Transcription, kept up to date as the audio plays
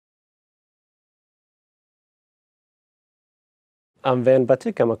I'm Van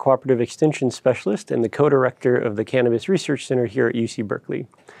Butsic. I'm a cooperative extension specialist and the co-director of the Cannabis Research Center here at UC Berkeley.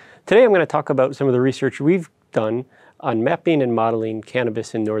 Today I'm going to talk about some of the research we've done on mapping and modeling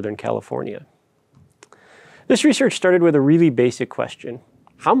cannabis in Northern California. This research started with a really basic question.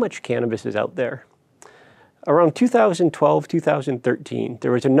 How much cannabis is out there? Around 2012-2013,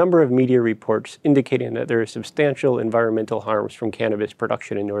 there was a number of media reports indicating that there are substantial environmental harms from cannabis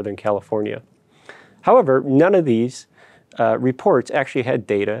production in Northern California. However, none of these reports actually had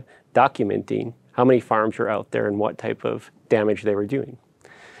data documenting how many farms were out there and what type of damage they were doing.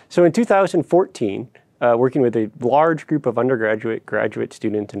 So in 2014, working with a large group of undergraduate, graduate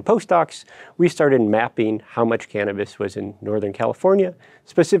students, and postdocs, we started mapping how much cannabis was in Northern California,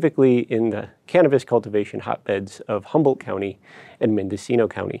 specifically in the cannabis cultivation hotbeds of Humboldt County and Mendocino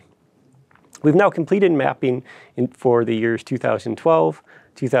County. We've now completed mapping for the years 2012,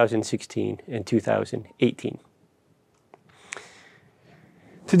 2016, and 2018.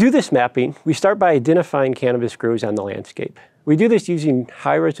 To do this mapping, we start by identifying cannabis grows on the landscape. We do this using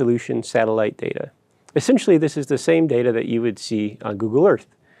high-resolution satellite data. Essentially, this is the same data that you would see on Google Earth.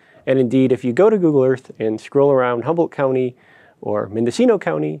 And indeed, if you go to Google Earth and scroll around Humboldt County or Mendocino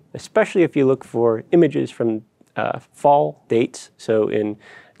County, especially if you look for images from fall dates, so in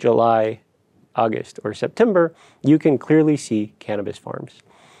July, August, or September, you can clearly see cannabis farms.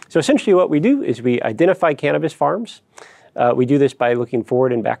 So essentially what we do is we identify cannabis farms. We do this by looking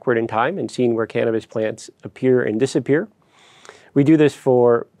forward and backward in time and seeing where cannabis plants appear and disappear. We do this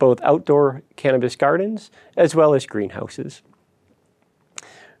for both outdoor cannabis gardens as well as greenhouses.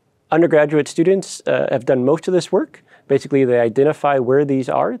 Undergraduate students have done most of this work. Basically, they identify where these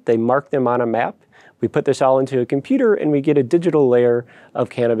are, they mark them on a map. We put this all into a computer and we get a digital layer of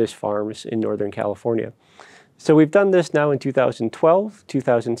cannabis farms in Northern California. So we've done this now in 2012,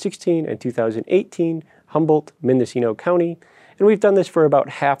 2016, and 2018, Humboldt, Mendocino County, and we've done this for about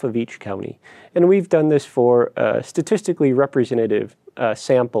half of each county. And we've done this for a statistically representative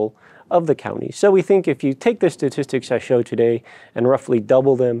sample of the county. So we think if you take the statistics I showed today and roughly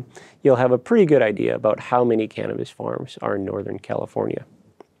double them, you'll have a pretty good idea about how many cannabis farms are in Northern California.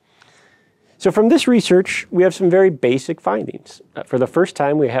 So from this research, we have some very basic findings. For the first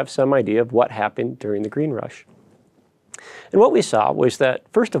time, we have some idea of what happened during the green rush. And what we saw was that,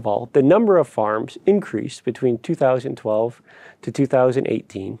 first of all, the number of farms increased between 2012 to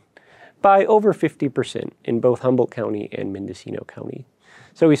 2018 by over 50% in both Humboldt County and Mendocino County.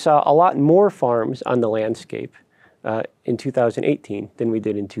 So we saw a lot more farms on the landscape in 2018 than we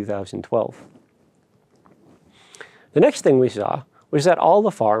did in 2012. The next thing we saw was that all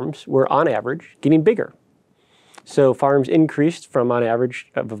the farms were, on average, getting bigger. So farms increased from on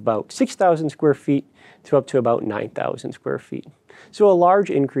average of about 6,000 square feet to up to about 9,000 square feet. So a large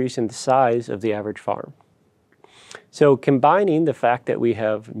increase in the size of the average farm. So combining the fact that we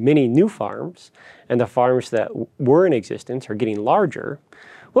have many new farms and the farms that were in existence are getting larger,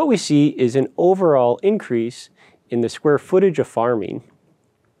 what we see is an overall increase in the square footage of farming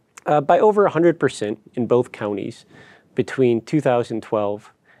by over 100% in both counties between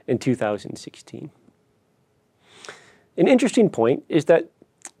 2012 and 2016. An interesting point is that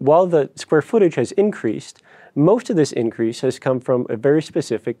while the square footage has increased, most of this increase has come from a very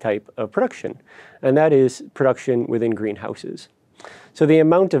specific type of production, and that is production within greenhouses. So the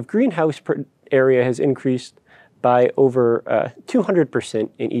amount of greenhouse area has increased by over 200%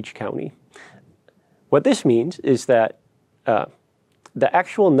 in each county. What this means is that the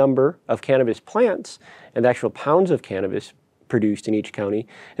actual number of cannabis plants and the actual pounds of cannabis produced in each county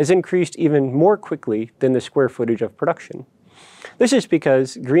has increased even more quickly than the square footage of production. This is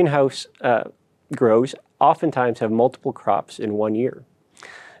because greenhouse grows oftentimes have multiple crops in one year.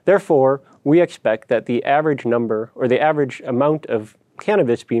 Therefore, we expect that the average number or the average amount of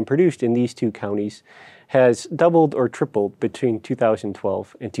cannabis being produced in these two counties has doubled or tripled between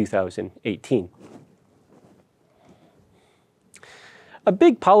 2012 and 2018. A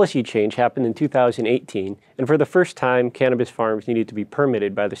big policy change happened in 2018, and for the first time, cannabis farms needed to be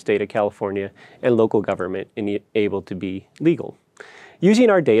permitted by the state of California and local government and able to be legal.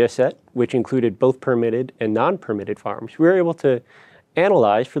 Using our data set, which included both permitted and non-permitted farms, we were able to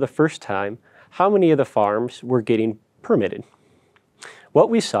analyze for the first time how many of the farms were getting permitted.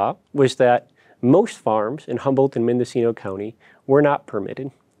 What we saw was that most farms in Humboldt and Mendocino County were not permitted.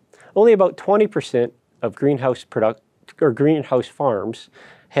 Only about 20% of greenhouse farms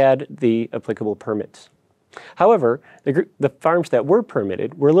had the applicable permits. However, the farms that were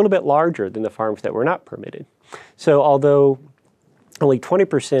permitted were a little bit larger than the farms that were not permitted. So although only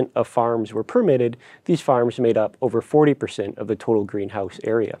 20% of farms were permitted, these farms made up over 40% of the total greenhouse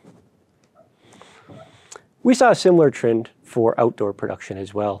area. We saw a similar trend for outdoor production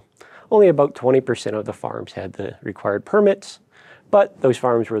as well. Only about 20% of the farms had the required permits, but those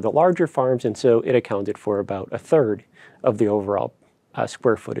farms were the larger farms, and so it accounted for about a third of the overall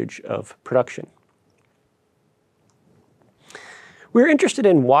square footage of production. We were interested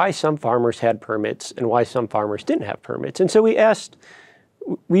in why some farmers had permits and why some farmers didn't have permits. And so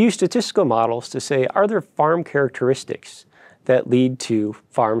we used statistical models to say, are there farm characteristics that lead to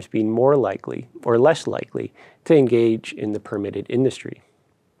farms being more likely or less likely to engage in the permitted industry?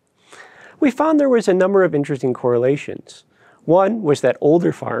 We found there was a number of interesting correlations. One was that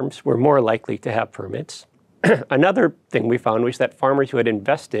older farms were more likely to have permits. Another thing we found was that farmers who had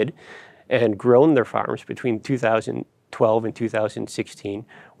invested and grown their farms between 2012 and 2016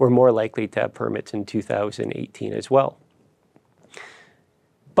 were more likely to have permits in 2018 as well.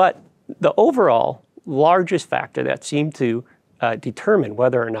 But the overall largest factor that seemed to determine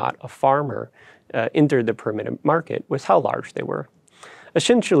whether or not a farmer entered the permitted market was how large they were.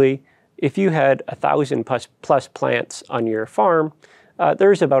 Essentially, if you had 1,000 plus plants on your farm,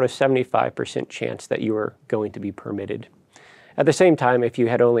 there's about a 75% chance that you were going to be permitted. At the same time, if you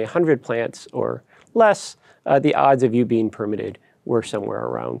had only 100 plants or less, the odds of you being permitted were somewhere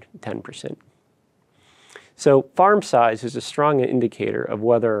around 10%. So farm size is a strong indicator of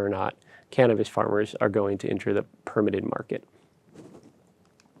whether or not cannabis farmers are going to enter the permitted market.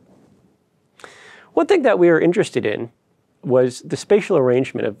 One thing that we were interested in was the spatial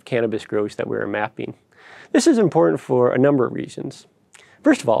arrangement of cannabis grows that we were mapping. This is important for a number of reasons.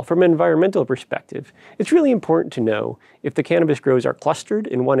 First of all, from an environmental perspective, it's really important to know if the cannabis grows are clustered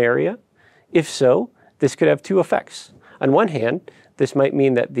in one area. If so, this could have two effects. On one hand, this might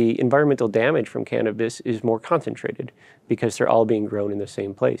mean that the environmental damage from cannabis is more concentrated because they're all being grown in the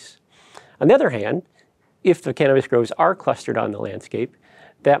same place. On the other hand, if the cannabis grows are clustered on the landscape,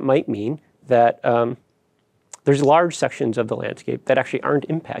 that might mean that there's large sections of the landscape that actually aren't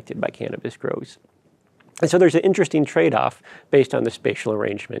impacted by cannabis grows. And so there's an interesting trade-off based on the spatial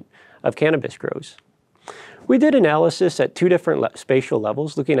arrangement of cannabis grows. We did analysis at two different spatial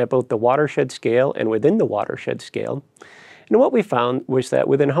levels, looking at both the watershed scale and within the watershed scale. And what we found was that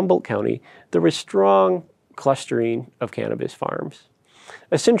within Humboldt County, there was strong clustering of cannabis farms.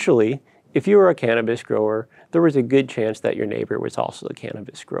 Essentially, if you were a cannabis grower, there was a good chance that your neighbor was also a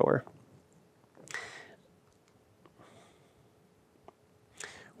cannabis grower.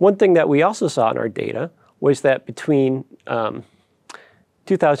 One thing that we also saw in our data was that between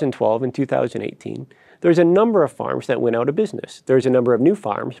 2012 and 2018, there's a number of farms that went out of business. There's a number of new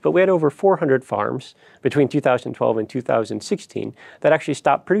farms, but we had over 400 farms between 2012 and 2016 that actually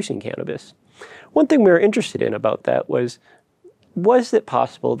stopped producing cannabis. One thing we were interested in about that was it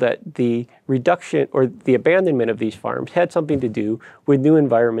possible that the reduction or the abandonment of these farms had something to do with new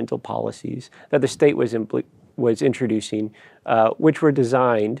environmental policies that the state was introducing, which were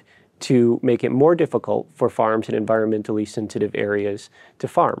designed to make it more difficult for farms in environmentally sensitive areas to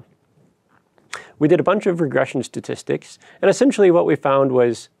farm. We did a bunch of regression statistics, and essentially what we found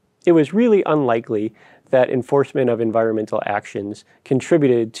was it was really unlikely that enforcement of environmental actions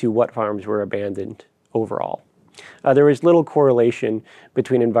contributed to what farms were abandoned overall. There was little correlation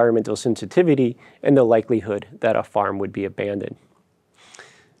between environmental sensitivity and the likelihood that a farm would be abandoned.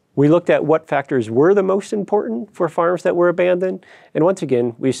 We looked at what factors were the most important for farms that were abandoned, and once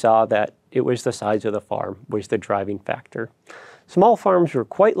again, we saw that it was the size of the farm was the driving factor. Small farms were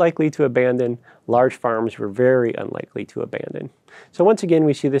quite likely to abandon, large farms were very unlikely to abandon. So once again,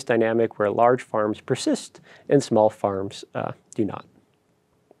 we see this dynamic where large farms persist and small farms do not.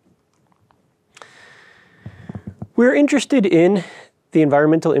 We're interested in the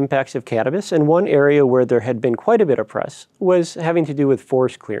environmental impacts of cannabis, and one area where there had been quite a bit of press was having to do with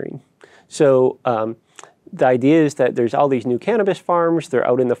forest clearing. So the idea is that there's all these new cannabis farms, they're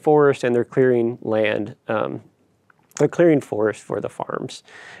out in the forest and they're clearing land, they're clearing forest for the farms.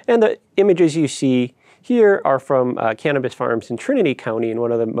 And the images you see here are from cannabis farms in Trinity County, in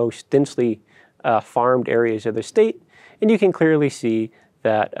one of the most densely farmed areas of the state, and you can clearly see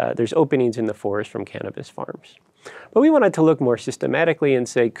that there's openings in the forest from cannabis farms. But we wanted to look more systematically and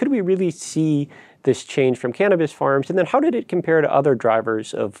say, could we really see this change from cannabis farms? And then how did it compare to other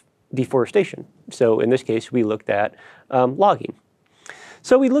drivers of deforestation? So in this case, we looked at logging.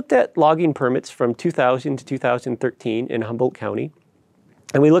 So we looked at logging permits from 2000 to 2013 in Humboldt County.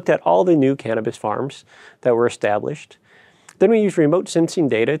 And we looked at all the new cannabis farms that were established. Then we used remote sensing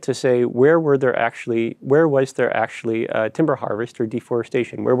data to say where was there actually timber harvest or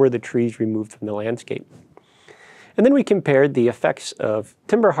deforestation? Where were the trees removed from the landscape? And then we compared the effects of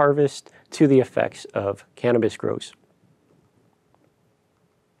timber harvest to the effects of cannabis grows.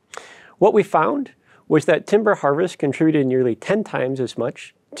 What we found was that timber harvest contributed nearly 10 times as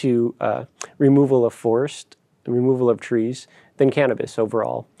much to removal of forest and removal of trees than cannabis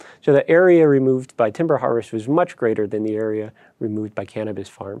overall. So the area removed by timber harvest was much greater than the area removed by cannabis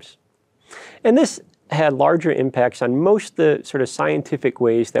farms. And this had larger impacts on most of the sort of scientific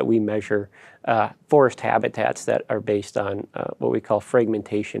ways that we measure forest habitats that are based on what we call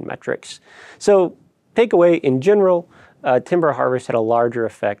fragmentation metrics. So takeaway, in general, timber harvest had a larger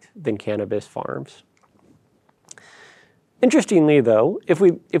effect than cannabis farms. Interestingly, though, if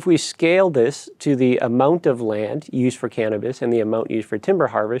we scale this to the amount of land used for cannabis and the amount used for timber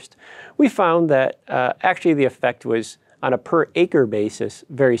harvest, we found that actually the effect was, on a per acre basis,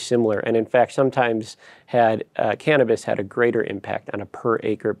 very similar, and in fact sometimes cannabis had a greater impact on a per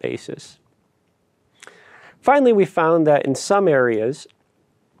acre basis. Finally, we found that in some areas,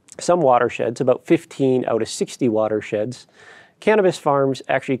 some watersheds, about 15 out of 60 watersheds, cannabis farms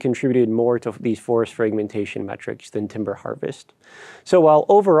actually contributed more to these forest fragmentation metrics than timber harvest. So while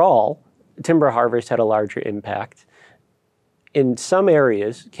overall timber harvest had a larger impact, in some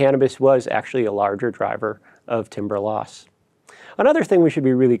areas cannabis was actually a larger driver of timber loss. Another thing we should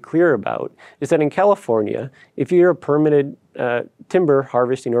be really clear about is that in California, if you're a permitted timber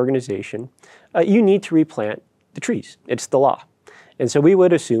harvesting organization, you need to replant the trees. It's the law. And so we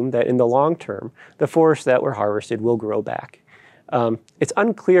would assume that in the long term, the forests that were harvested will grow back. It's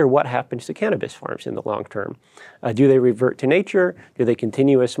unclear what happens to cannabis farms in the long term. Do they revert to nature? Do they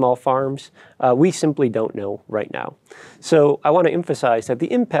continue as small farms? We simply don't know right now. So I want to emphasize that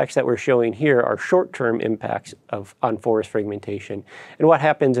the impacts that we're showing here are short-term impacts on forest fragmentation, and what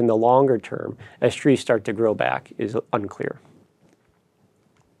happens in the longer term as trees start to grow back is unclear.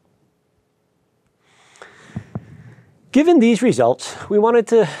 Given these results, we wanted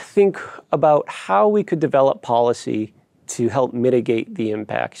to think about how we could develop policy to help mitigate the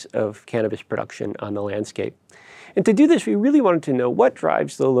impacts of cannabis production on the landscape. And to do this, we really wanted to know what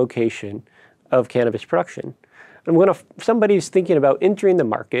drives the location of cannabis production. And when somebody's thinking about entering the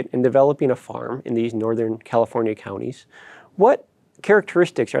market and developing a farm in these Northern California counties, what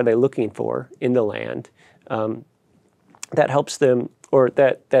characteristics are they looking for in the land that helps them, or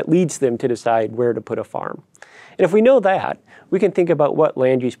that leads them to decide where to put a farm? And if we know that, we can think about what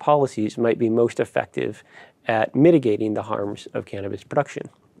land use policies might be most effective at mitigating the harms of cannabis production.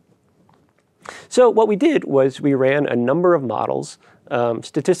 So what we did was we ran a number of models,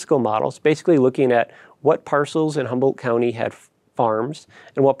 statistical models, basically looking at what parcels in Humboldt County had farms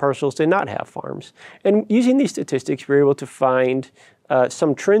and what parcels did not have farms. And using these statistics, we were able to find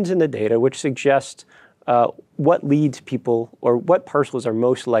some trends in the data which suggest what leads people, or what parcels are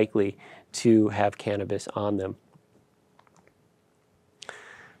most likely to have cannabis on them.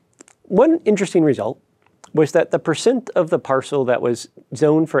 One interesting result was that the percent of the parcel that was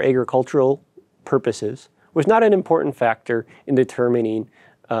zoned for agricultural purposes was not an important factor in determining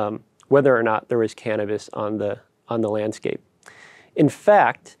whether or not there was cannabis on the landscape. In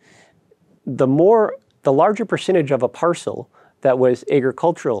fact, the larger percentage of a parcel that was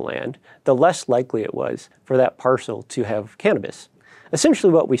agricultural land, the less likely it was for that parcel to have cannabis.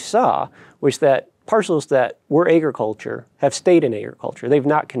 Essentially what we saw was that parcels that were agriculture have stayed in agriculture. They've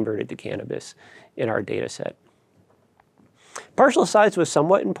not converted to cannabis in our data set. Parcel size was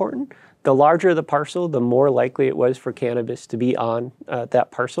somewhat important. The larger the parcel, the more likely it was for cannabis to be on that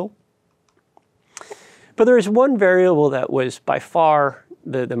parcel. But there is one variable that was by far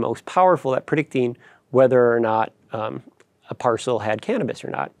the most powerful at predicting whether or not a parcel had cannabis or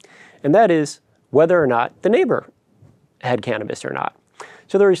not, and that is whether or not the neighbor had cannabis or not.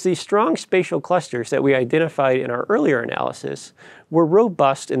 So there's these strong spatial clusters that we identified in our earlier analysis were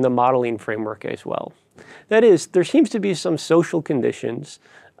robust in the modeling framework as well. That is, there seems to be some social conditions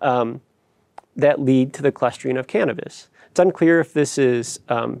that lead to the clustering of cannabis. It's unclear if this is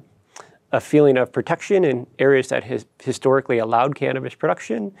a feeling of protection in areas that has historically allowed cannabis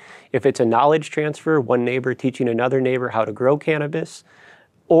production, if it's a knowledge transfer, one neighbor teaching another neighbor how to grow cannabis,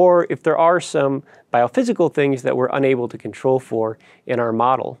 or if there are some biophysical things that we're unable to control for in our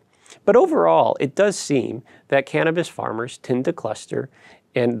model. But overall, it does seem that cannabis farmers tend to cluster,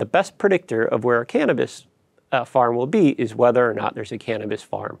 and the best predictor of where a cannabis farm will be is whether or not there's a cannabis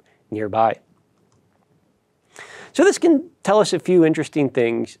farm nearby. So this can tell us a few interesting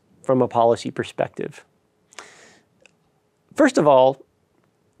things from a policy perspective. First of all,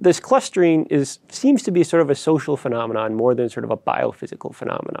 this clustering seems to be sort of a social phenomenon more than sort of a biophysical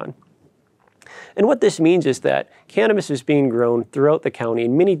phenomenon. And what this means is that cannabis is being grown throughout the county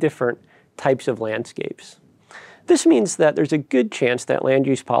in many different types of landscapes. This means that there's a good chance that land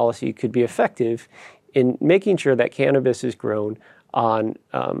use policy could be effective in making sure that cannabis is grown on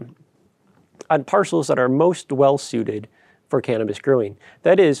on parcels that are most well suited for cannabis growing.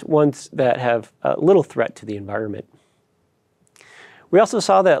 That is, ones that have little threat to the environment. We also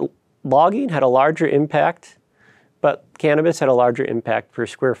saw that logging had a larger impact, but cannabis had a larger impact per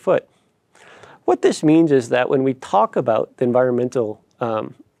square foot. What this means is that when we talk about the environmental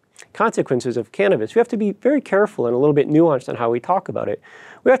consequences of cannabis, we have to be very careful and a little bit nuanced on how we talk about it.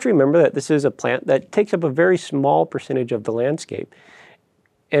 We have to remember that this is a plant that takes up a very small percentage of the landscape.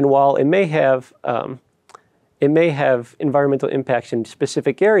 And while it may have environmental impacts in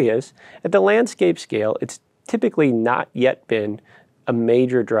specific areas, at the landscape scale, it's typically not yet been a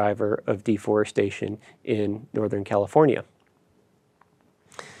major driver of deforestation in Northern California.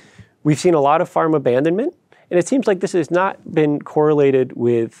 We've seen a lot of farm abandonment, and it seems like this has not been correlated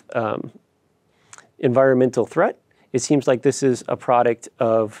with environmental threat. It seems like this is a product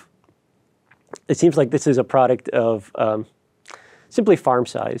of simply farm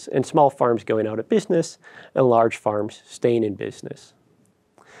size and small farms going out of business and large farms staying in business.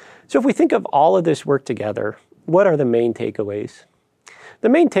 So if we think of all of this work together, what are the main takeaways? The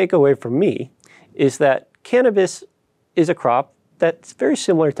main takeaway for me is that cannabis is a crop that's very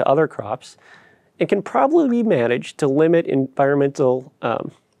similar to other crops and can probably be managed to limit environmental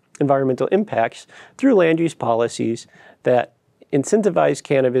impacts through land use policies that incentivize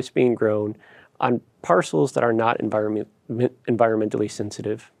cannabis being grown on parcels that are not environmentally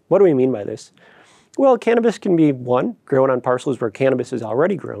sensitive. What do we mean by this? Well, cannabis can be, one, grown on parcels where cannabis is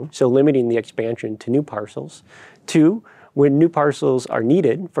already grown, so limiting the expansion to new parcels. Two, when new parcels are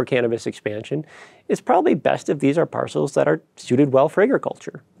needed for cannabis expansion, it's probably best if these are parcels that are suited well for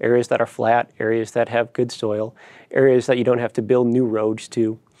agriculture. Areas that are flat, areas that have good soil, areas that you don't have to build new roads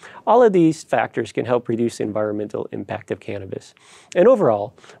to. All of these factors can help reduce the environmental impact of cannabis. And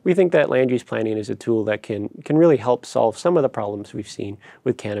overall, we think that land use planning is a tool that can really help solve some of the problems we've seen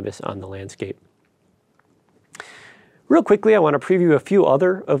with cannabis on the landscape. Real quickly, I want to preview a few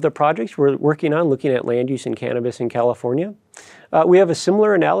other of the projects we're working on looking at land use and cannabis in California. We have a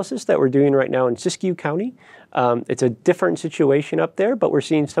similar analysis that we're doing right now in Siskiyou County. It's a different situation up there, but we're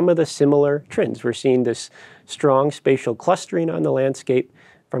seeing some of the similar trends. We're seeing this strong spatial clustering on the landscape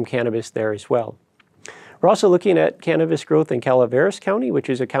from cannabis there as well. We're also looking at cannabis growth in Calaveras County, which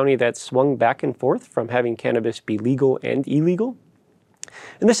is a county that's swung back and forth from having cannabis be legal and illegal.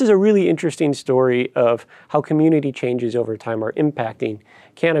 And this is a really interesting story of how community changes over time are impacting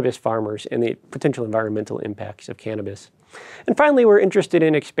cannabis farmers and the potential environmental impacts of cannabis. And finally, we're interested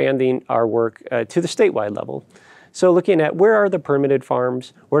in expanding our work to the statewide level. So looking at where are the permitted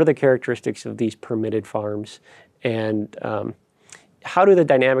farms, what are the characteristics of these permitted farms, and how do the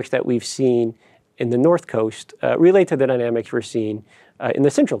dynamics that we've seen in the North Coast relate to the dynamics we're seeing in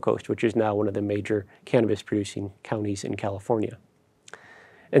the Central Coast, which is now one of the major cannabis-producing counties in California.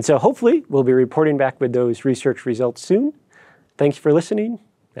 And so hopefully we'll be reporting back with those research results soon. Thanks for listening,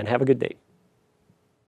 and have a good day.